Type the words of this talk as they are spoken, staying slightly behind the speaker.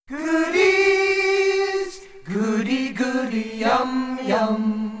goody, yum,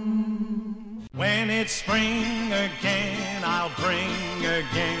 yum. When it's spring again, I'll bring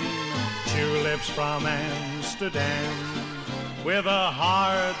again tulips from Amsterdam. With a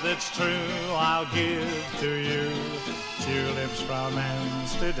heart that's true, I'll give to you tulips from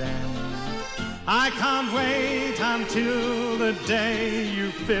Amsterdam. I can't wait until the day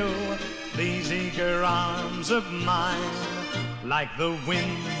you fill these eager arms of mine. Like the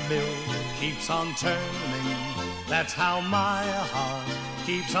windmill keeps on turning, that's how my heart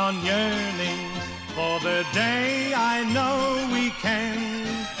keeps on yearning for the day I know we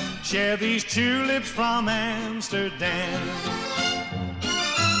can share these tulips from Amsterdam.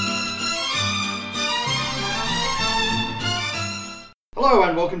 Hello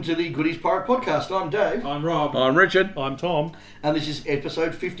and welcome to the Goodies Pirate Podcast. I'm Dave. I'm Rob. I'm Richard. I'm Tom. And this is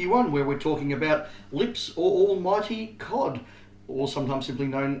episode 51, where we're talking about Lips or Almighty Cod, or sometimes simply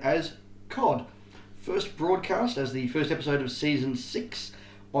known as COD. First broadcast as the first episode of Season 6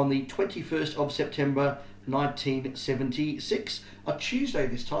 on the 21st of September 1976, a Tuesday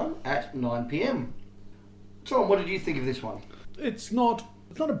this time at 9 p.m. Tom, what did you think of this one? It's not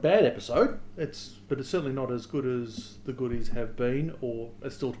a bad episode. But it's certainly not as good as the Goodies have been, or are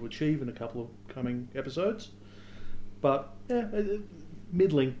still to achieve in a couple of coming episodes. But yeah,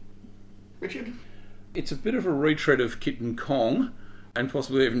 middling. Richard? It's a bit of a retread of Kit and Kong, and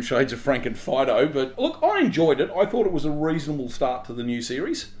possibly even shades of Frank and Fido, but look, I enjoyed it. I thought it was a reasonable start to the new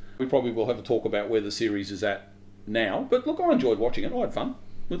series. We probably will have a talk about where the series is at now, but look, I enjoyed watching it. I had fun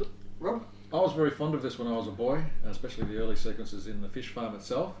with it. Rob? I was very fond of this when I was a boy, especially the early sequences in the fish farm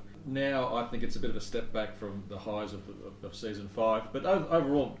itself. Now I think it's a bit of a step back from the highs of Season 5, but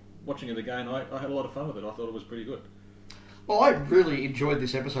overall, watching it again, I had a lot of fun with it. I thought it was pretty good. Well, I really enjoyed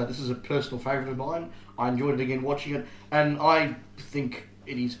this episode. This is a personal favourite of mine. I enjoyed it again watching it, and I think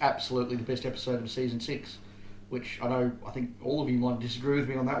it is absolutely the best episode of Season 6, which I think all of you might disagree with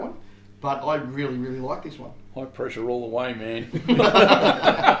me on that one, but I really, really like this one. High pressure all the way, man.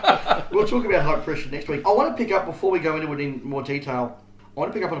 We'll talk about high pressure next week. I want to pick up, before we go into it in more detail, I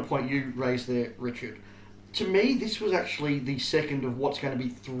want to pick up on a point you raised there, Richard. To me, this was actually the second of what's going to be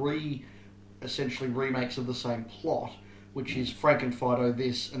 3 essentially remakes of the same plot, which is Frank and Fido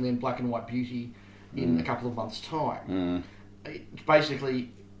this, and then Black and White Beauty in a couple of months' time. It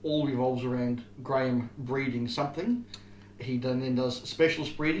basically all revolves around Graham breeding something. He then does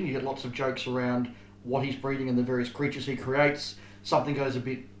specialist breeding. You get lots of jokes around what he's breeding and the various creatures he creates. Something goes a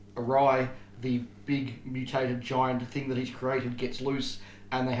bit awry. The big mutated giant thing that he's created gets loose,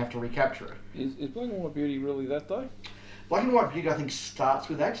 and they have to recapture it. Is Black and White Beauty really that, though? Black and White Beauty, I think, starts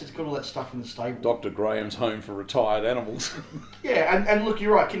with that. It's got all that stuff in the stable. Dr. Graham's Home for Retired Animals. Yeah, and look,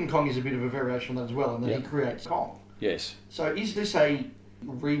 you're right, King Kong is a bit of a variation on that as well, and then he creates Kong. Yes. So is this a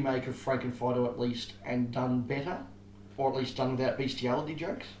remake of Frank and Fido at least, and done better? Or at least done without bestiality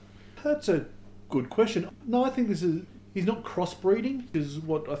jokes? That's a good question. No, I think he's not crossbreeding, is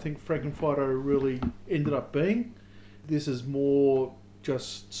what I think Frank and Fido really ended up being. This is more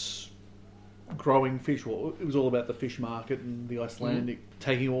just growing fish. Well, it was all about the fish market and the Icelandic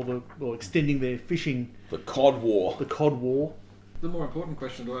taking extending their fishing. The Cod War. The Cod War. The more important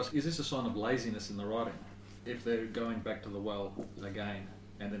question to ask, is this a sign of laziness in the writing? If they're going back to the well again,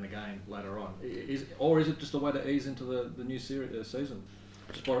 and then again later on. Or is it just a way to ease into the new season?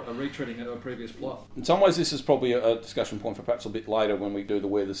 Just by a retreading of a previous plot? In some ways, this is probably a discussion point for perhaps a bit later when we do the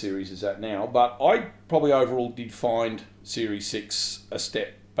where the series is at now. But I probably overall did find Series 6 a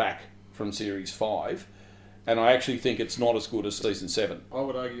step back from Series 5. And I actually think it's not as good as Season 7. I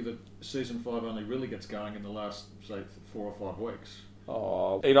would argue that Season 5 only really gets going in the last, say, 4 or 5 weeks.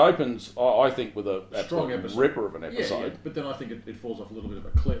 It opens, I think, with a strong absolute ripper of an episode. Yeah, but then I think it falls off a little bit of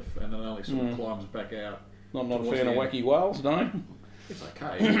a cliff and then only sort of climbs back out. I'm not a fan of wacky whales, no. It's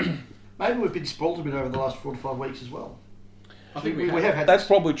okay. Maybe we've been spoiled a bit over the last 4 to 5 weeks as well. I think we have had. That's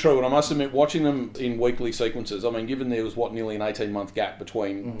probably true, and I must admit, watching them in weekly sequences, I mean, given there was, nearly an 18-month gap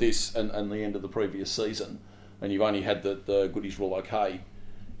between this and the end of the previous season, and you've only had the Goodies Rule OK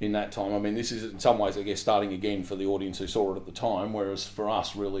in that time. I mean, this is in some ways, I guess, starting again for the audience who saw it at the time, whereas for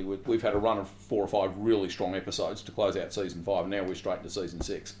us, really, we've had a run of 4 or 5 really strong episodes to close out Season 5, and now we're straight into Season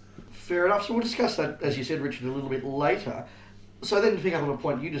 6. Fair enough. So we'll discuss that, as you said, Richard, a little bit later. So then, to pick up on a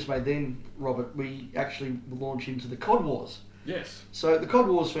point you just made then, Robert, we actually launch into the Cod Wars. Yes. So the Cod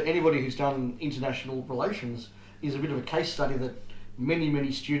Wars, for anybody who's done international relations, is a bit of a case study that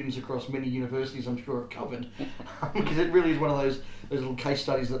many students across many universities, I'm sure, have covered, because it really is one of those little case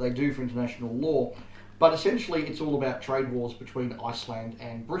studies that they do for international law. But essentially, it's all about trade wars between Iceland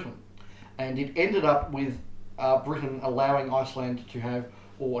and Britain. And it ended up with Britain allowing Iceland to have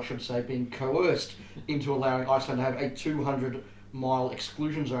or I should say being coerced into allowing Iceland to have a 200-mile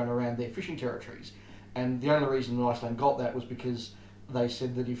exclusion zone around their fishing territories. And the only reason that Iceland got that was because they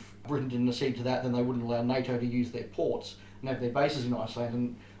said that if Britain didn't accede to that, then they wouldn't allow NATO to use their ports and have their bases in Iceland.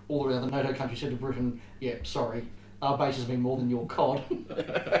 And all the other NATO countries said to Britain, yeah, sorry, our bases mean more than your cod.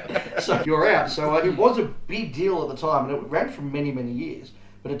 So you're out. So it was a big deal at the time, and it ran for many, many years.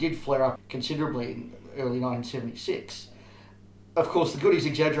 But it did flare up considerably in early 1976. Of course, the goodies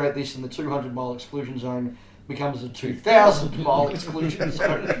exaggerate this, and the 200-mile exclusion zone becomes a 2,000-mile exclusion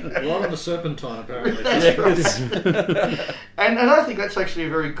zone. A lot on the Serpentine, apparently. That's right. and I think that's actually a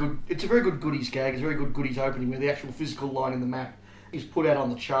very good goodies gag. It's a very good goodies opening where the actual physical line in the map is put out on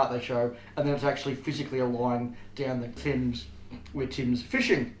the chart they show, and then it's actually physically a line down the Thames where Tim's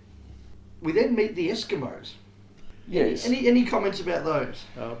fishing. We then meet the Eskimos. Yes. Any comments about those?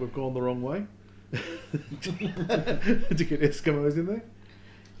 We've gone the wrong way. To get Eskimos in there.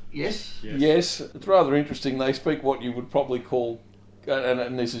 Yes. Yes, it's rather interesting. They speak what you would probably call,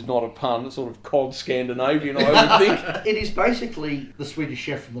 and this is not a pun, sort of cod Scandinavian, I would think. It is basically the Swedish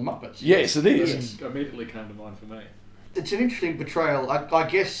Chef from the Muppets. Yes, it is. Yes. Immediately came to mind for me. It's an interesting portrayal. I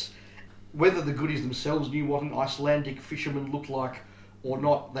guess whether the goodies themselves knew what an Icelandic fisherman looked like or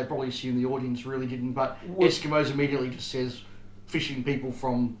not, they probably assume the audience really didn't. But Eskimos immediately just says fishing people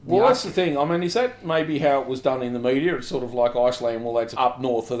from the Well, that's Arctic. the thing. I mean, is that maybe how it was done in the media? It's sort of like Iceland, well, that's up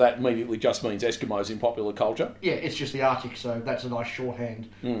north, so that immediately just means Eskimos in popular culture. Yeah, it's just the Arctic, so that's a nice shorthand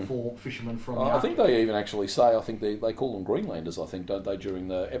for fishermen from the I Arctic. think they even actually say, I think they call them Greenlanders, I think, don't they, during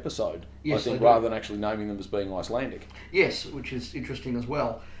the episode? Yes, I think, they do. rather than actually naming them as being Icelandic. Yes, which is interesting as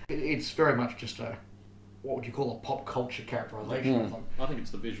well. It's very much just a, what would you call a pop culture characterisation of them. I think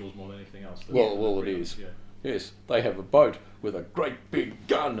it's the visuals more than anything else. Well, it is. Yeah. Yes, they have a boat with a great big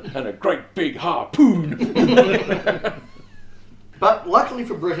gun and a great big harpoon. But luckily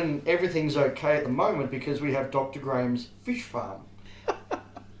for Britain, everything's okay at the moment because we have Dr. Graham's fish farm.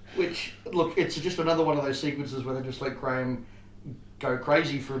 Which, look, it's just another one of those sequences where they just let Graham go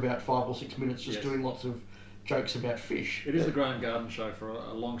crazy for about 5 or 6 minutes just Yes. doing lots of jokes about fish. It is the Graham Garden show for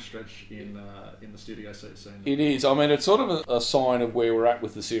a long stretch in the studio scene. It is. I mean, it's sort of a sign of where we're at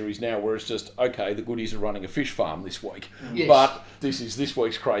with the series now, where it's just, okay, the goodies are running a fish farm this week. Yes. But this is this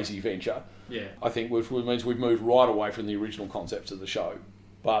week's crazy venture. Yeah. I think which means we've moved right away from the original concepts of the show.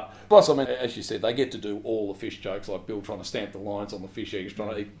 But plus, I mean, as you said, they get to do all the fish jokes, like Bill trying to stamp the lines on the fish eggs,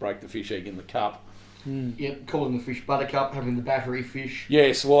 trying to break the fish egg in the cup. Yep, calling the fish Buttercup, having the battery fish.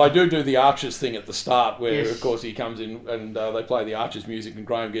 Yes, well, I do the Archers thing at the start, where Yes. of course he comes in and they play the Archers music, and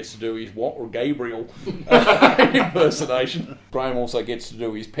Graham gets to do his what or Gabriel impersonation. Graham also gets to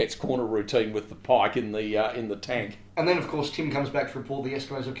do his Pet's Corner routine with the pike in the tank. And then, of course, Tim comes back to report the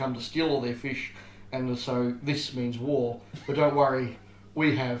Eskimos have come to steal all their fish, and so this means war. But don't worry,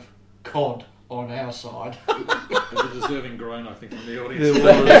 we have cod on our side. There's a deserving groan, I think, from the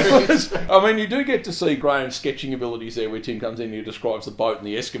audience. I mean, you do get to see Graham's sketching abilities there, where Tim comes in and he describes the boat and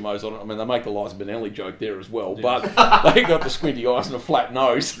the Eskimos on it. I mean, they make the Liza Minnelli joke there as well, but they got the squinty eyes and a flat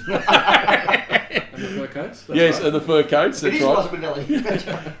nose. And the fur coats? That's Yes, right. and the fur coats, It that's is right. Liza Minnelli. That's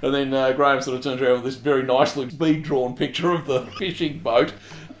right. And then Graham sort of turns around with this very nicely bead-drawn picture of the fishing boat.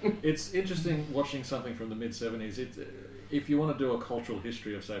 It's interesting watching something from the mid-70s. If you want to do a cultural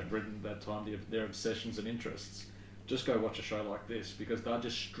history of, say, Britain at that time, their obsessions and interests, just go watch a show like this, because they'll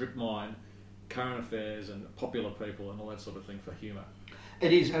just strip mine current affairs and popular people and all that sort of thing for humour.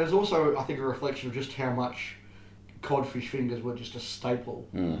 It is, and it's also, I think, a reflection of just how much codfish fingers were just a staple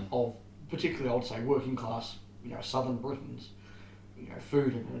of, particularly, I would say, working class, southern Britons,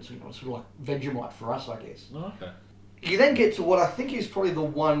 food, and it's sort of like Vegemite for us, I guess. Oh, okay. You then get to what I think is probably the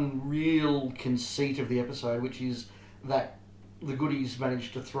one real conceit of the episode, which is that the goodies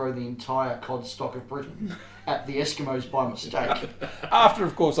managed to throw the entire cod stock of Britain at the Eskimos by mistake. After,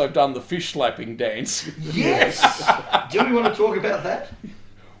 of course, they've done the fish slapping dance. Yes! Do we want to talk about that?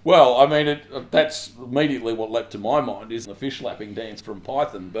 Well, I mean, that's immediately what leapt to my mind is the fish slapping dance from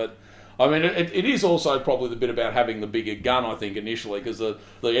Python. But, I mean, it is also probably the bit about having the bigger gun, I think, initially, because the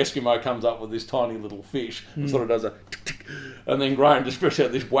Eskimo comes up with this tiny little fish and sort of does a tick-tick, and then Graham just stretches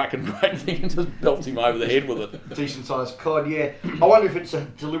out this whack and rake thing and just belts him over the head with it. Decent sized cod, yeah. I wonder if it's a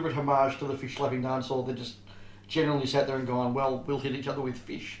deliberate homage to the fish slapping dance, or they just generally sat there and gone, well, we'll hit each other with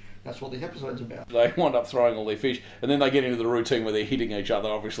fish. That's what this episode's about. They wind up throwing all their fish, and then they get into the routine where they're hitting each other,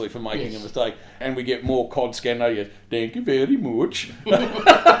 obviously, for making Yes. a mistake. And we get more cod Scandinavia. Thank you very much.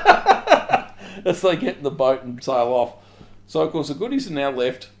 As they get in the boat and sail off. So, of course, the goodies are now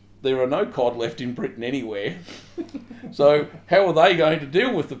left there are no cod left in Britain anywhere. So how are they going to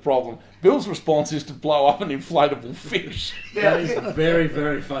deal with the problem? Bill's response is to blow up an inflatable fish. That is very,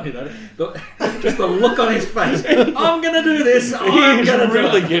 very funny. Just the look on his face. I'm going to do this. I'm He's going to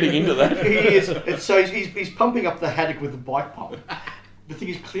really do it. getting into that. He is. And so he's pumping up the haddock with the bike pump. The thing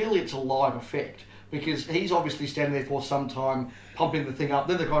is, clearly it's a live effect because he's obviously standing there for some time pumping the thing up.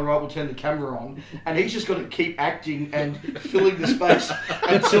 Then they're going, right, we'll turn the camera on. And he's just got to keep acting and filling the space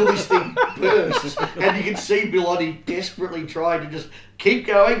until this thing bursts. And you can see Bill Oddie desperately trying to just keep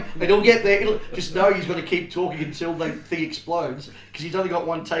going and he'll get there. He'll just know he's got to keep talking until the thing explodes because he's only got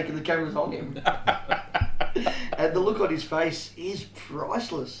one take and the camera's on him. And the look on his face is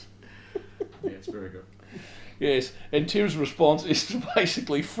priceless. Yeah, it's very good. Yes, and Tim's response is to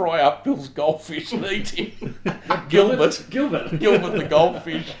basically fry up Bill's goldfish and eat him. Gilbert the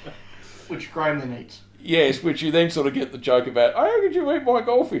goldfish. Which Graham then eats. Yes, which you then sort of get the joke about, oh, how could you eat my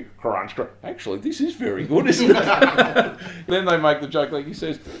goldfish? Crunch, crunch. Actually, this is very good, isn't it? Then they make the joke like he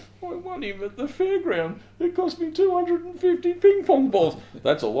says, I won him at the fairground. It cost me 250 ping pong balls.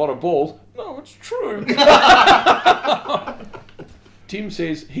 That's a lot of balls. No, it's true. Tim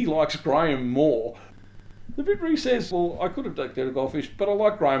says he likes Graham more. The bit where he says, well, I could have ducked out a goldfish, but I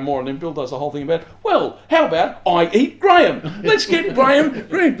like Graham more, and then Bill does the whole thing about, well, how about I eat Graham? Let's get Graham.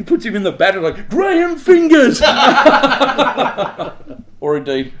 Graham puts him in the batter like, Graham fingers! Or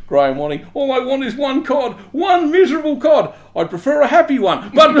indeed, Graham wanting, all I want is one cod, one miserable cod. I'd prefer a happy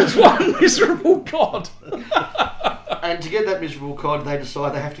one, but it's one miserable cod. And to get that miserable cod, they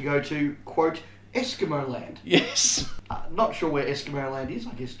decide they have to go to, quote, Eskimo land. Yes. Not sure where Eskimo land is,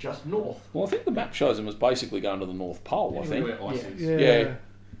 I guess just north. Well, I think the map shows him as basically going to the North Pole, I think. Everywhere ice is. Yeah.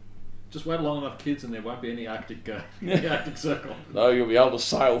 Just wait long enough, kids, and there won't be any Arctic Circle. No, you'll be able to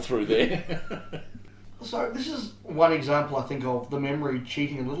sail through there. So this is one example, I think, of the memory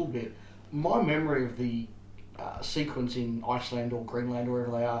cheating a little bit. My memory of the sequence in Iceland or Greenland or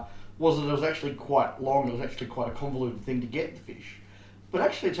wherever they are was that it was actually quite long. It was actually quite a convoluted thing to get the fish. But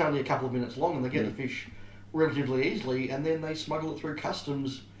actually it's only a couple of minutes long and they get the fish relatively easily and then they smuggle it through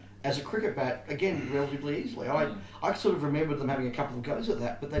customs as a cricket bat, again, relatively easily. I sort of remembered them having a couple of goes at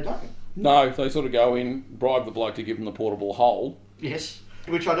that, but they don't. No, they sort of go in, bribe the bloke to give them the portable hole. Yes.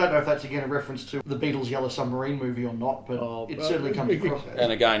 Which I don't know if that's again a reference to the Beatles' Yellow Submarine movie or not, but it certainly comes across as.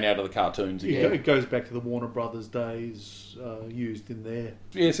 And again, out of the cartoons again. It goes back to the Warner Brothers days, used in there.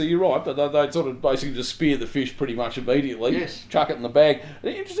 Yeah, so you're right, but they sort of basically just spear the fish pretty much immediately. Yes. Chuck it in the bag. An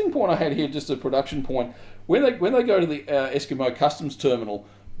interesting point I had here, just a production point, when they go to the Eskimo Customs Terminal,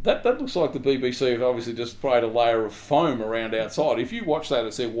 that looks like the BBC have obviously just sprayed a layer of foam around outside. If you watch that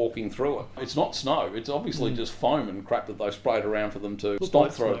as they're walking through it, it's not snow. It's obviously just foam and crap that they've sprayed around for them to stomp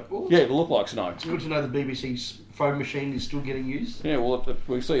like through. snow. Yeah, it'll look like snow. It's good to know the BBC's foam machine is still getting used. Yeah, well,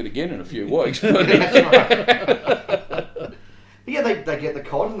 we'll see it again in a few weeks. But That's right. But yeah, they get the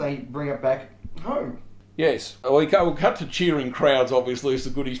cod and they bring it back home. yes, we'll cut to cheering crowds, obviously, as the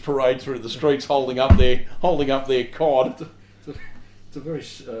goodies parade through the streets holding up their cod. It's a very,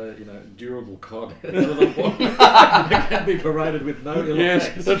 durable cod. It can be paraded with no ill Yes,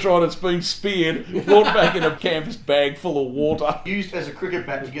 effects. that's right, it's been speared, brought back in a canvas bag full of water. Used as a cricket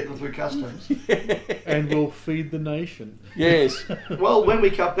bat to get them through customs. And will feed the nation. Yes. Well, when we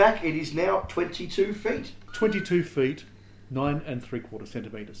cut back, it is now 22 feet. 22 feet, 9 3/4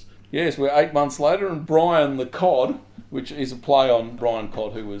 centimetres. Yes, we're 8 months later, and Brian the Cod, which is a play on Brian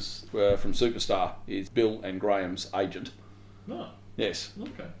Cod, who was from Superstar, is Bill and Graham's agent. Oh, Yes.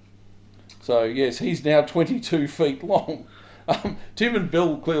 okay. So, yes, he's now 22 feet long. Tim and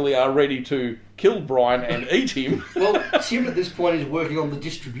Bill clearly are ready to kill Brian and eat him. Well, Tim at this point is working on the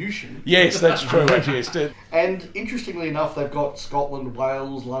distribution. Yes, that's true, yes. And interestingly enough, they've got Scotland,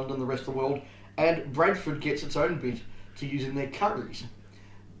 Wales, London, the rest of the world, and Bradford gets its own bit to use in their curries.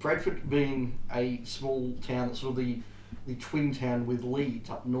 Bradford being a small town that's sort of the twin town with Leeds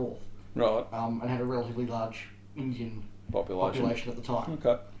up north, Right. and had a relatively large Indian Population. at the time.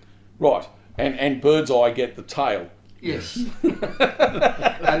 Okay. Right. And Birdseye get the tail. Yes.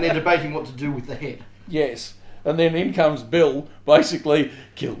 And they're debating what to do with the head. Yes. And then in comes Bill, basically,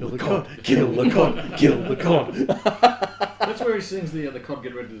 kill the cod, kill the cod, kill the cod. That's where he sings the cod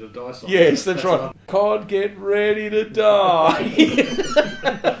get ready to die song. Yes, that's right. Cod, get ready to die.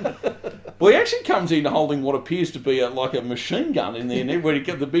 Well, he actually comes in holding what appears to be like a machine gun in there, where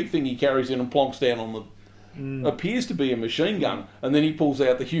the big thing he carries in and plonks down on the... appears to be a machine gun, and then he pulls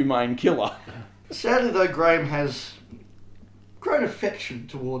out the humane killer. Sadly, though, Graham has grown affection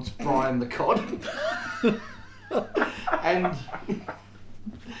towards Brian the Cod. And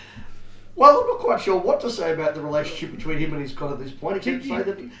Well, I'm not quite sure what to say about the relationship between him and his cod at this point, except to say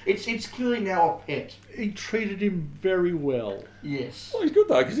that it's clearly now a pet. He treated him very well. Yes. Well, he's good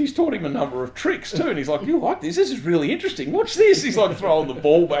though, because he's taught him a number of tricks too, and he's like, "You like this? This is really interesting. Watch this." He's like throwing the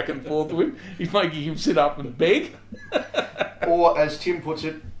ball back and forth to him. He's making him sit up and beg. Or, as Tim puts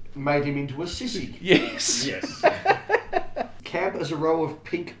it, made him into a sissy. Yes. Yes. Camp as a row of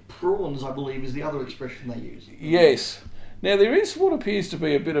pink prawns, I believe, is the other expression they use. Yes. Now, there is what appears to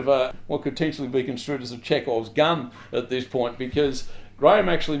be a bit of what could potentially be construed as a Chekhov's gun at this point, because Graham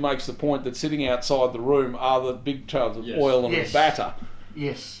actually makes the point that sitting outside the room are the big trails of oil and Yes. batter.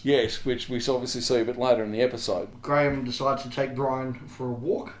 Yes. Yes, which we obviously see a bit later in the episode. Graham decides to take Brian for a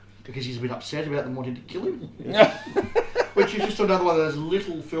walk because he's a bit upset about them wanting to kill him. Which is just another one of those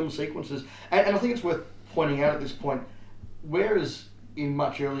little film sequences. And I think it's worth pointing out at this point, whereas in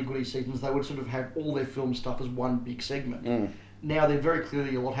much early Goody seasons they would sort of have all their film stuff as one big segment. Now they're very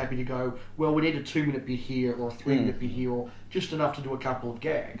clearly a lot happy to go, well, we need a 2-minute bit here or a 3-minute bit here, or just enough to do a couple of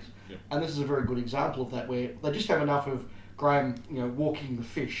gags. Yep. And this is a very good example of that, where they just have enough of Graham, walking the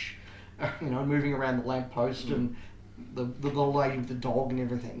fish, moving around the lamppost and the lady with the dog and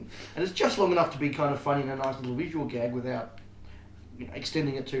everything. And it's just long enough to be kind of funny and a nice little visual gag without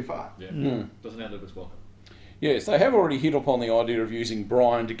extending it too far. Yeah. Doesn't outlive its welcome. Yes, they have already hit upon the idea of using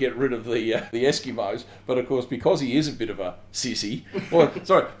Brian to get rid of the Eskimos, but of course, because he is a bit of a sissy,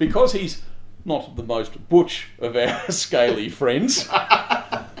 because he's not the most butch of our scaly friends.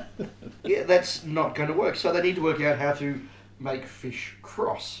 Yeah, that's not going to work. So they need to work out how to make fish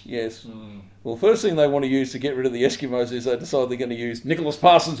cross. Yes. Well, first thing they want to use to get rid of the Eskimos is they decide they're going to use Nicholas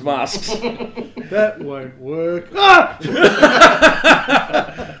Parsons masks. That won't work.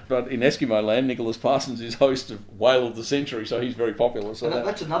 But in Eskimo land, Nicholas Parsons is host of Whale of the Century, so he's very popular. So And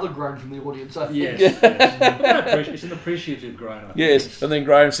that's another groan from the audience, I think. Yes. It's an appreciative groan. I think. yes, and then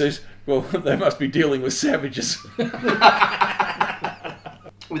Graham says, well, they must be dealing with savages.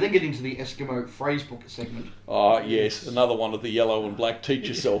 We then get into the Eskimo phrasebook segment. Oh, yes, another one of the yellow and black teach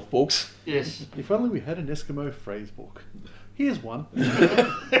yourself books. Yes, If only we had an Eskimo phrase book. Here's one.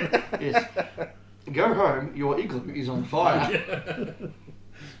 yes. Go home, your igloo is on fire.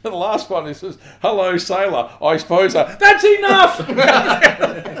 And the last one is, hello, sailor, I suppose that's enough!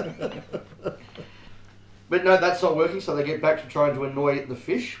 But no, that's not working, so they get back to trying to annoy the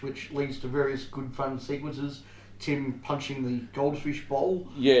fish, which leads to various good fun sequences. Tim punching the goldfish bowl.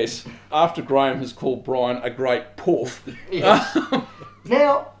 Yes, after Graham has called Brian a great poof. Yes.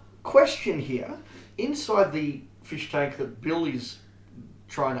 Now, question here. Inside the fish tank that Bill is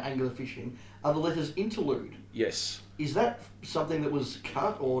trying to angle the fish in, are the letters interlude. Yes. Is that something that was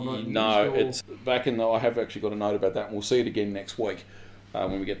cut or not? No, used, or... it's back in the... I have actually got a note about that, and we'll see it again next week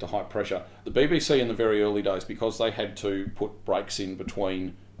when we get to High Pressure. The BBC in the very early days, because they had to put breaks in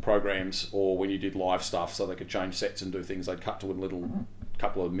between programs or when you did live stuff so they could change sets and do things, they'd cut to a little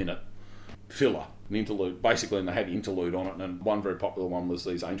couple of minute filler, an interlude, basically, and they had interlude on it, and one very popular one was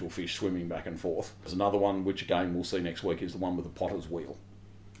these angelfish swimming back and forth. There's another one, which again we'll see next week, is the one with the potter's wheel.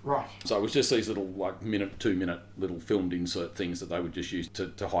 Right. So it was just these little, 2-minute little filmed insert things that they would just use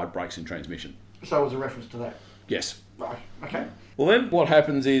to hide breaks in transmission. So it was a reference to that. Yes. Right. Okay. Well, then what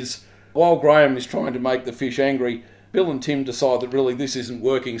happens is, while Graham is trying to make the fish angry, Bill and Tim decide that really this isn't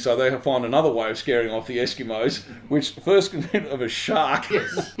working, so they find another way of scaring off the Eskimos, which first consists of a shark.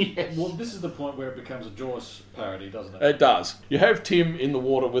 Yes. Yes. Well, this is the point where it becomes a Jaws parody, doesn't it? It does. You have Tim in the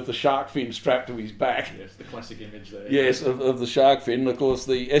water with the shark fin strapped to his back. Yes, the classic image there. Yes, of the shark fin. Of course,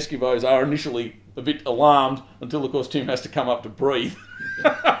 the Eskimos are initially a bit alarmed until, of course, Tim has to come up to breathe.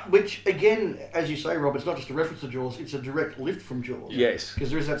 Which, again, as you say, Rob, it's not just a reference to Jaws, it's a direct lift from Jaws. Yes. Because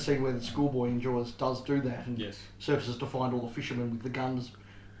there is that scene where the schoolboy in Jaws does do that and Yes. surfaces to find all the fishermen with the guns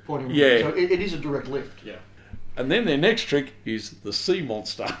pointing. Yeah. So it is a direct lift. Yeah. And then their next trick is the sea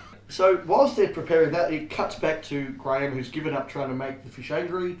monster. So whilst they're preparing that, it cuts back to Graham, who's given up trying to make the fish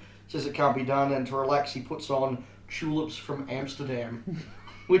angry, says it can't be done, and to relax he puts on Tulips from Amsterdam,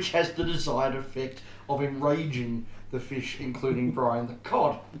 which has the desired effect of enraging the fish, including Brian the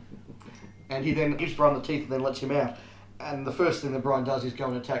cod. And he then gives Brian the teeth and then lets him out. And the first thing that Brian does is go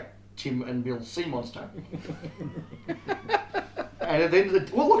and attack Tim and Bill's sea monster. And then,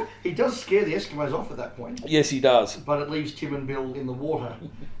 well, look, he does scare the Eskimos off at that point. Yes, he does. But it leaves Tim and Bill in the water.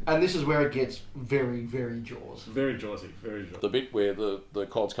 And this is where it gets very, very Jaws. Very Jawsy, very Jaws. The bit where the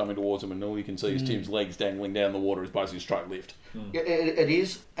cod's coming towards him and all you can see is Tim's legs dangling down the water is basically a straight lift. Yeah, it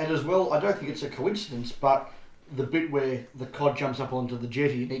is. And as well, I don't think it's a coincidence, but the bit where the cod jumps up onto the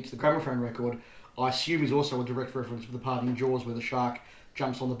jetty and eats the gramophone record, I assume is also a direct reference to the part in Jaws where the shark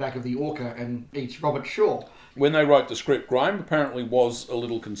jumps on the back of the orca and eats Robert Shaw. When they wrote the script, Graham apparently was a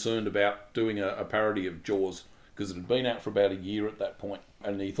little concerned about doing a parody of Jaws because it had been out for about a year at that point,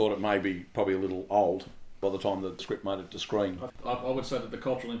 and he thought it may be probably a little old by the time the script made it to screen. I would say that the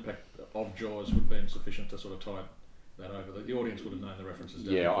cultural impact of Jaws would have been sufficient to sort of tide that over. The audience would have known the references.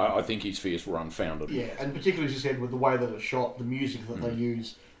 Definitely. Yeah, I think his fears were unfounded. Yeah, and particularly, as you said, with the way that it's shot, the music that they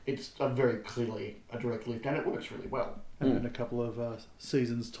use, it's very clearly a direct lift, and it works really well. And in a couple of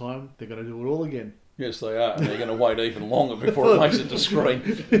seasons' time, they're going to do it all again. Yes, they are. And they're going to wait even longer before it makes it to screen.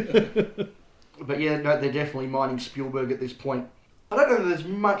 But yeah, no, they're definitely mining Spielberg at this point. I don't know that there's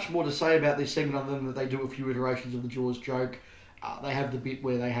much more to say about this segment other than that they do a few iterations of the Jaws joke. They have the bit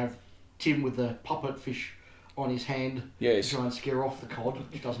where they have Tim with the puppet fish on his hand Yes. to try and scare off the cod,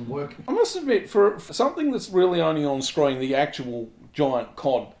 which doesn't work. I must admit, for something that's really only on screen, the actual giant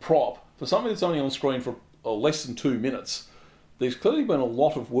cod prop, for something that's only on screen for less than 2 minutes, there's clearly been a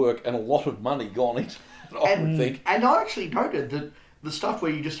lot of work and a lot of money gone into it, I would think. And I actually noted that the stuff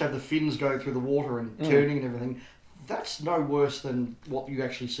where you just have the fins go through the water and turning and everything, that's no worse than what you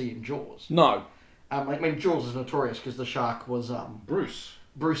actually see in Jaws. No. I mean, Jaws is notorious because the shark was Bruce.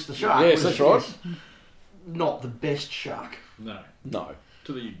 Bruce the shark. Yes, was, that's right. Not the best shark. No.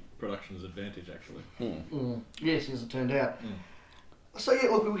 To the production's advantage, actually. Yes, as it turned out. So yeah,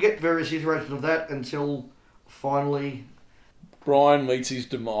 look, we get various iterations of that until finally, Brian meets his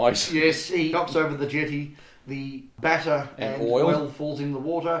demise. yes, he knocks over the jetty, the batter And and oil. oil falls in the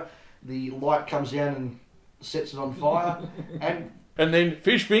water, the light comes down and sets it on fire, and And then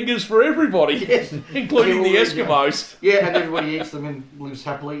fish fingers for everybody, yes, including the Yeah. Eskimos. yeah, and everybody eats them and lives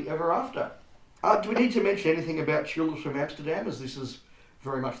happily ever after. Do we need to mention anything about Tulips from Amsterdam, as this is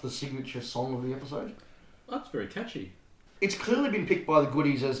very much the signature song of the episode? That's very catchy. It's clearly been picked by the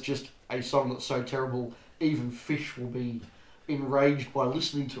goodies as just a song that's so terrible even fish will be enraged by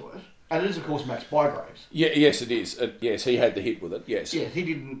listening to it. And it is, of course, Max Bygraves. Yeah, yes, it is. Yes, he had the hit with it, yes. Yeah, he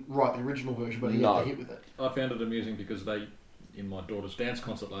didn't write the original version, but he No. had the hit with it. I found it amusing because in my daughter's dance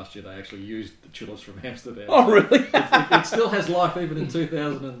concert last year, they actually used the Tulips from Amsterdam. Oh, really? It still has life even in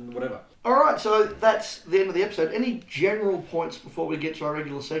 2000 and whatever. Alright, so that's the end of the episode. Any general points before we get to our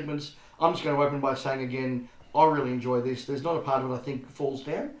regular segments? I'm just going to open by saying again, I really enjoy this. There's not a part of it I think falls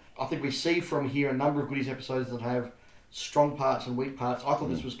down. I think we see from here a number of goodies episodes that have strong parts and weak parts. I thought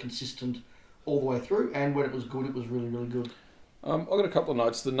this was consistent all the way through, and when it was good, it was really, really good. I've got a couple of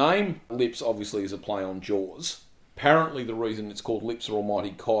notes. The name Lips obviously is a play on Jaws. Apparently the reason it's called Lips or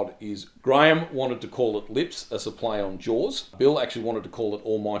Almighty Cod is Graham wanted to call it Lips as a play on Jaws. Bill actually wanted to call it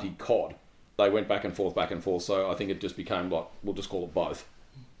Almighty Cod. They went back and forth, so I think it just became like, we'll just call it both.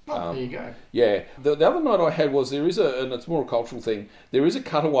 Oh, there you go. Yeah. The other note I had was and it's more a cultural thing, there is a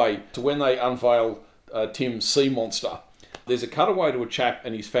cutaway to when they unveil Tim's sea monster. There's a cutaway to a chap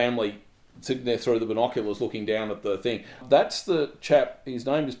and his family sitting there through the binoculars looking down at the thing. That's the chap, his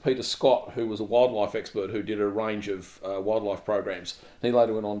name is Peter Scott, who was a wildlife expert who did a range of wildlife programs. He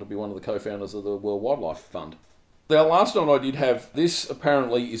later went on to be one of the co-founders of the World Wildlife Fund. The last note I did have, this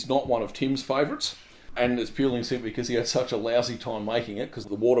apparently is not one of Tim's favourites, and it's purely and simply because he had such a lousy time making it, because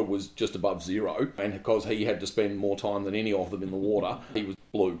the water was just above zero, and because he had to spend more time than any of them in the water. He was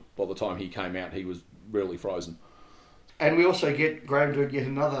blue by the time he came out. He was really frozen. And we also get Graham doing yet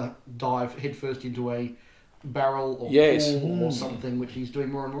another dive headfirst into a barrel or Yes. pool or something, which he's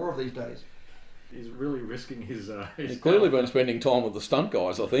doing more and more of these days. He's really risking his He's clearly been spending time with the stunt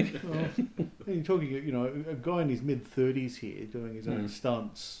guys, I think. You're talking, a guy in his mid-30s here doing his own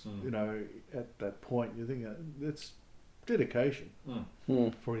stunts, at that point, you think that's dedication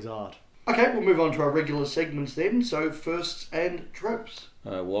for his art. Okay, we'll move on to our regular segments then. So, firsts and tropes.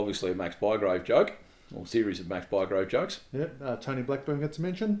 Well, obviously a Max Bygrave joke, or series of Max Bygrave jokes. Yeah, Tony Blackburn gets a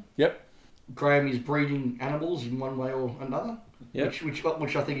mention. Yep. Graham is breeding animals in one way or another, Yep.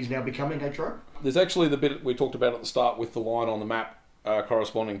 which I think is now becoming a trope. There's actually the bit we talked about at the start with the line on the map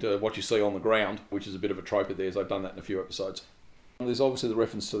corresponding to what you see on the ground, which is a bit of a trope of theirs. I've done that in a few episodes. There's obviously the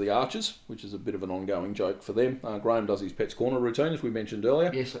reference to the Archers, which is a bit of an ongoing joke for them. Graham does his Pet's Corner routine, as we mentioned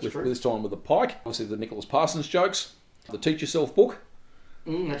earlier. Yes, that's with, true. This time with the pike. Obviously the Nicholas Parsons jokes, the Teach Yourself book,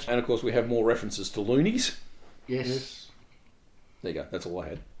 That's and of course we have more references to loonies. yes. There you go, that's all I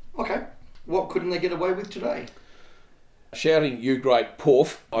had. Okay. What couldn't they get away with today? Shouting "You great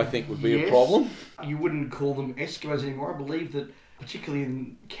porf," I think would be Yes. a problem. You wouldn't call them Eskimos anymore. I believe that, particularly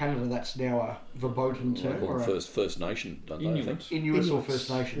in Canada, that's now a verboten They term. call Or them a First Nation, don't they? I think? Inuit. Inuit or Inuits, First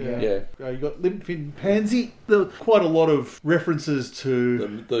Nation, yeah. yeah. Yeah. You got limpfin pansy. There were quite a lot of references to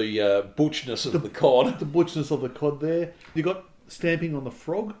The butchness of the cod. the butchness of the cod there. You got stamping on the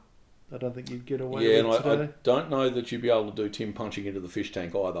frog. I don't think you'd get away Yeah, with and it today. I don't know that you'd be able to do Tim punching into the fish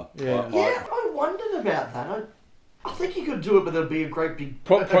tank either. Yeah. I wondered about that. I think you could do it, but there'd be a great big...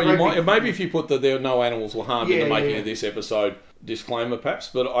 Maybe if you put that there no animals were harmed in the making of this episode disclaimer, perhaps,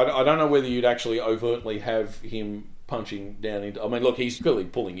 but I don't know whether you'd actually overtly have him punching down into... I mean, look, he's clearly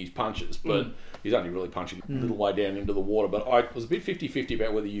pulling his punches, but he's only really punching a little way down into the water. But I was a bit 50-50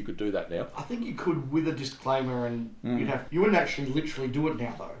 about whether you could do that now. I think you could with a disclaimer, and you wouldn't actually literally do it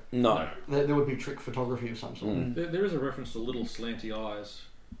now, though. No. There would be trick photography of some sort. There is a reference to little slanty eyes,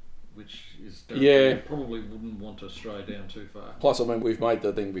 which is Yeah. you probably wouldn't want to stray down too far. Plus, I mean, we've made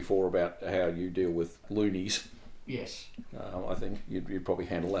the thing before about how you deal with loonies. Yes. I think you'd probably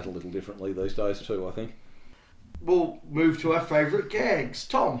handle that a little differently these days too, I think. We'll move to our favourite gags.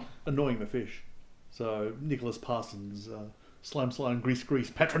 Tom. Annoying the fish. So Nicholas Parsons, slam, grease,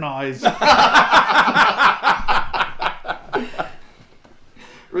 patronise.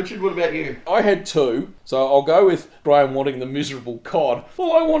 Richard, what about you? I had two, so I'll go with Graham wanting the miserable cod.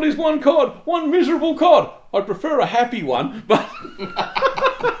 All I want is one cod, one miserable cod. I'd prefer a happy one, but...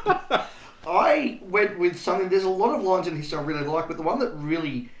 I went with something, there's a lot of lines in this I really like, but the one that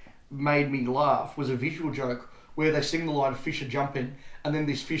really made me laugh was a visual joke where they sing the line, fish are jumping, and then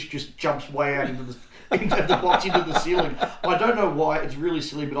this fish just jumps way out into the box, into the ceiling. I don't know why, it's really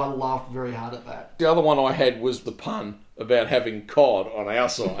silly, but I laughed very hard at that. The other one I had was the pun about having cod on our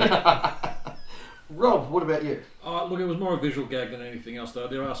side. Rob, what about you? Look, it was more a visual gag than anything else, though.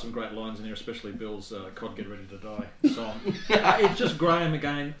 There are some great lines in here, especially Bill's "Cod, get ready to die" song. It's just Graham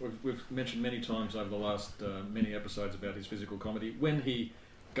again. We've mentioned many times over the last many episodes about his physical comedy. When he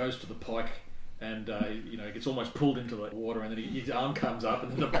goes to the pike and he gets almost pulled into the water, and then his arm comes up,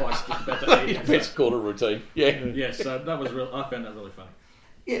 and then the pike's just about to eat him. It's called a routine. Yeah. Yes, so that was real. I found that really funny.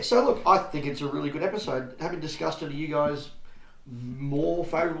 Yeah, so look, I think it's a really good episode. Having discussed it, are you guys more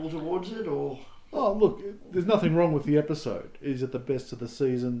favourable towards it, or...? Oh, look, there's nothing wrong with the episode. Is it the best of the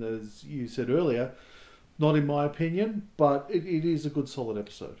season, as you said earlier? Not in my opinion, but it is a good, solid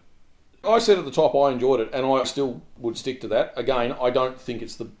episode. I said at the top I enjoyed it, and I still would stick to that. Again, I don't think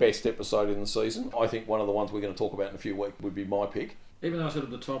it's the best episode in the season. I think one of the ones we're going to talk about in a few weeks would be my pick. Even though I said at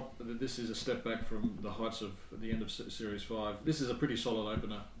the top that this is a step back from the heights of the end of Series 5, this is a pretty solid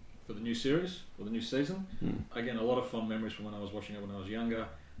opener for the new series, or the new season. Again, a lot of fond memories from when I was watching it when I was younger.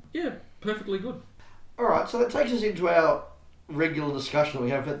 Yeah, perfectly good. Alright, so that takes us into our regular discussion that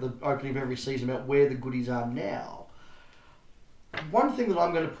we have at the opening of every season about where the goodies are now. One thing that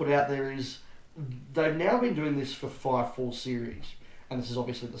I'm going to put out there is they've now been doing this for 5 full series, and this is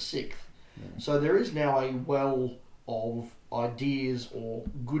obviously the 6th. So there is now a well of ideas or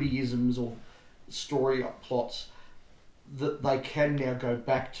goodieisms or story plots that they can now go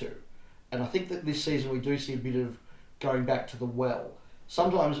back to. And I think that this season we do see a bit of going back to the well.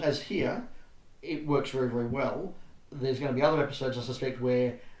 Sometimes, as here, it works very, very well. There's going to be other episodes, I suspect,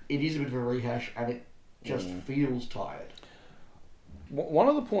 where it is a bit of a rehash and it just feels tired. One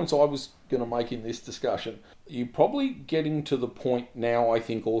of the points I was going to make in this discussion, you're probably getting to the point now, I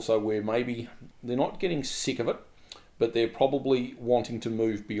think, also where maybe they're not getting sick of it, but they're probably wanting to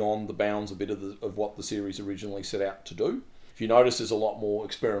move beyond the bounds a bit of what the series originally set out to do. If you notice, there's a lot more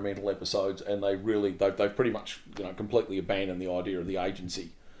experimental episodes, and they've pretty much completely abandoned the idea of the agency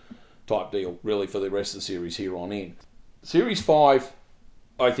type deal, really, for the rest of the series here on in. Series 5,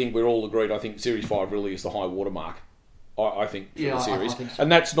 I think we're all agreed, I think Series 5 really is the high watermark, I think, for the series. I think so.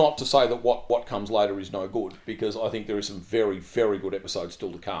 And that's not to say that what comes later is no good, because I think there are some very, very good episodes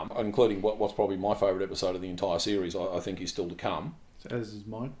still to come, including what's probably my favourite episode of the entire series, I think is still to come. As is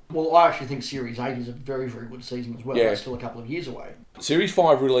mine. Well, I actually think Series 8 is a very, very good season as well. Yeah. That's still a couple of years away. Series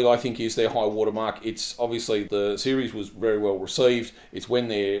 5 really, I think, is their high watermark. It's obviously the series was very well received. It's when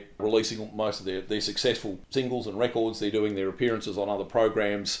they're releasing most of their successful singles and records. They're doing their appearances on other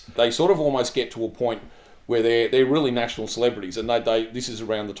programs. They sort of almost get to a point where they're really national celebrities, and this is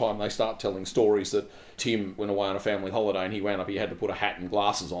around the time they start telling stories that Tim went away on a family holiday and he had to put a hat and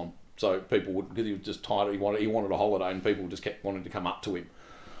glasses on. So people would, because he was just tired, he wanted a holiday, and people just kept wanting to come up to him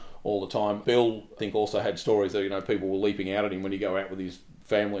all the time. Bill, I think, also had stories that people were leaping out at him when he go out with his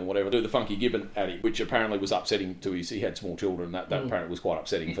family and whatever, do the funky gibbon at him, which apparently was upsetting to he had small children, that apparently was quite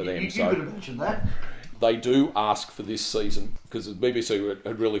upsetting for them. You could have mentioned that. They do ask for this season, because the BBC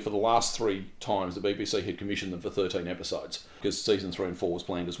had really, for the last 3 times, the BBC had commissioned them for 13 episodes, because season 3 and 4 was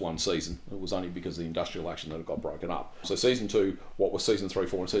planned as one season. It was only because of the industrial action that it got broken up. So season 2, what was season 3,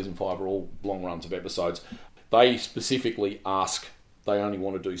 4 and season 5 are all long runs of episodes. They specifically ask, they only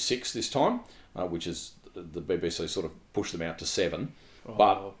want to do 6 this time, which is the BBC sort of pushed them out to 7.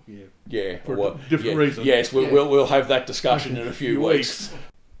 But For different reason. Yes, we'll have that discussion in a few weeks.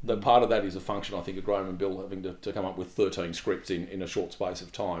 The part of that is a function, I think, of Graham and Bill having to come up with 13 scripts in a short space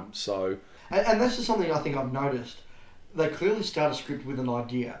of time. So, and this is something I think I've noticed. They clearly start a script with an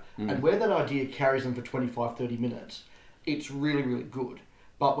idea, and where that idea carries them for 25, 30 minutes, it's really, really good.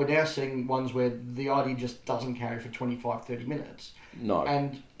 But we're now seeing ones where the idea just doesn't carry for 25, 30 minutes. no.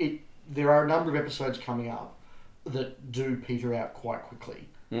 And there are a number of episodes coming up that do peter out quite quickly.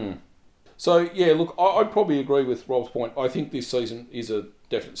 So, yeah, look, I'd probably agree with Rob's point. I think this season is a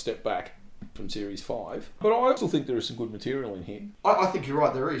definite step back from Series 5. But I also think there is some good material in here. I think you're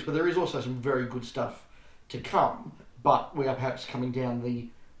right, there is. But there is also some very good stuff to come. But we are perhaps coming down the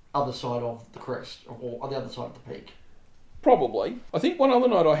other side of the crest, or the other side of the peak. Probably. I think one other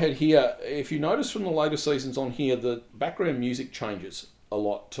note I had here, if you notice from the later seasons on here, the background music changes a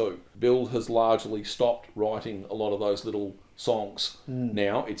lot too. Bill has largely stopped writing a lot of those little songs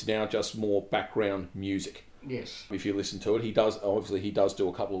now. It's now just more background music. Yes. If you listen to it, he does do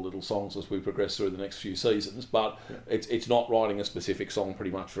a couple of little songs as we progress through the next few seasons, but it's not writing a specific song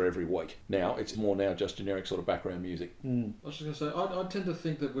pretty much for every week. Now it's more now just generic sort of background music. I was just going to say, I tend to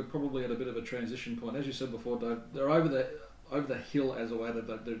think that we're probably at a bit of a transition point. As you said before, Dave, they're over the hill as a way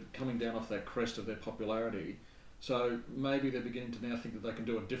that they're coming down off that crest of their popularity. So maybe they're beginning to now think that they can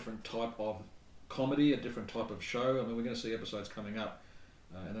do a different type of comedy, a different type of show. I mean, we're going to see episodes coming up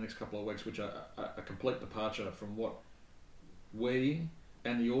in the next couple of weeks, which are a complete departure from what we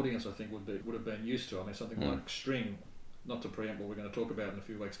and the audience, I think, would have been used to. I mean, something like String, not to preempt what we're going to talk about in a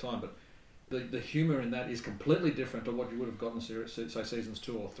few weeks' time, but the humour in that is completely different to what you would have gotten, say, seasons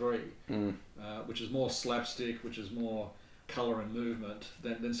 2 or 3, which is more slapstick, which is more colour and movement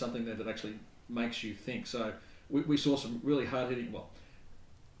than something that actually makes you think. So we saw some really hard-hitting,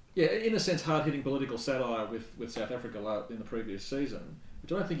 in a sense, hard-hitting political satire with South Africa in the previous season,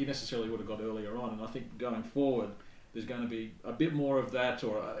 which I don't think you necessarily would have got earlier on. And I think going forward, there's going to be a bit more of that,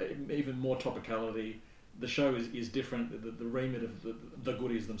 or even more topicality. The show is different. The remit of the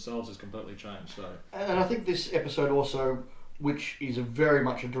goodies themselves has completely changed. So, and I think this episode also, which is very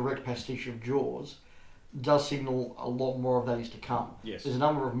much a direct pastiche of Jaws, does signal a lot more of that is to come. Yes. There's a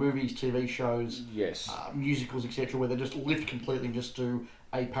number of movies, TV shows, Yes. Musicals, etc., where they just lift completely and just do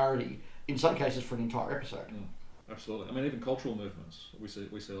a parody, in some cases for an entire episode. Absolutely. I mean, even cultural movements we see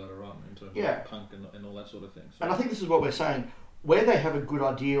later on in terms of punk and all that sort of thing. So. And I think this is what we're saying. Where they have a good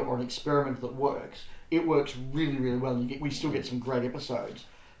idea or an experiment that works, it works really, really well. We still get some great episodes.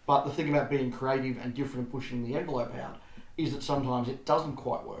 But the thing about being creative and different and pushing the envelope out is that sometimes it doesn't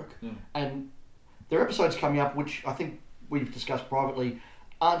quite work. And there are episodes coming up which I think we've discussed privately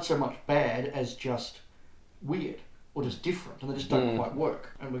aren't so much bad as just weird or just different, and they just don't quite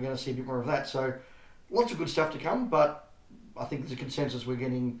work. And we're going to see a bit more of that. So lots of good stuff to come, but I think there's a consensus we're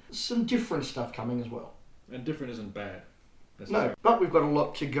getting some different stuff coming as well. And different isn't bad. No, but we've got a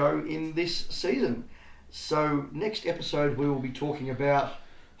lot to go in this season. So next episode we will be talking about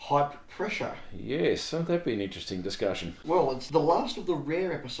hype pressure. Yes, so that'd be an interesting discussion. Well, it's the last of the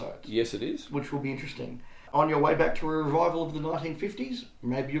rare episodes. Yes, it is. Which will be interesting. On your way back to a revival of the 1950s,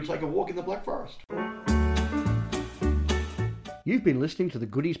 maybe you'll take a walk in the Black Forest. You've been listening to the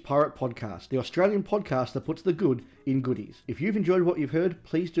Goodies Pirate Podcast, the Australian podcast that puts the good in goodies. If you've enjoyed what you've heard,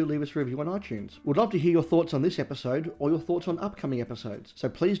 please do leave us a review on iTunes. We'd love to hear your thoughts on this episode or your thoughts on upcoming episodes. So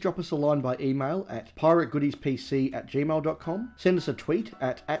please drop us a line by email at pirategoodiespc@gmail.com, send us a tweet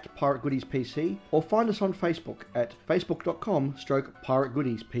at pirategoodiespc, or find us on Facebook at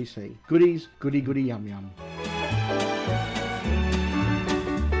facebook.com/pirategoodiespc. Goodies, goody goody yum yum.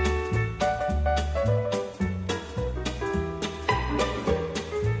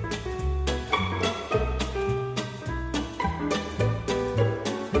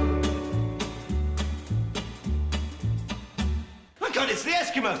 It's the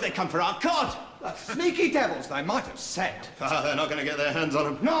Eskimos. They come for our cod. The sneaky devils, they might have said. They're not going to get their hands on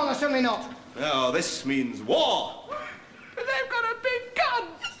them. No, they're certainly not. Oh, this means war. But they've got a big gun.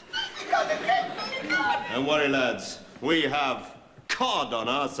 They've got a big gun. Don't worry, lads. We have cod on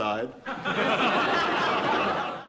our side.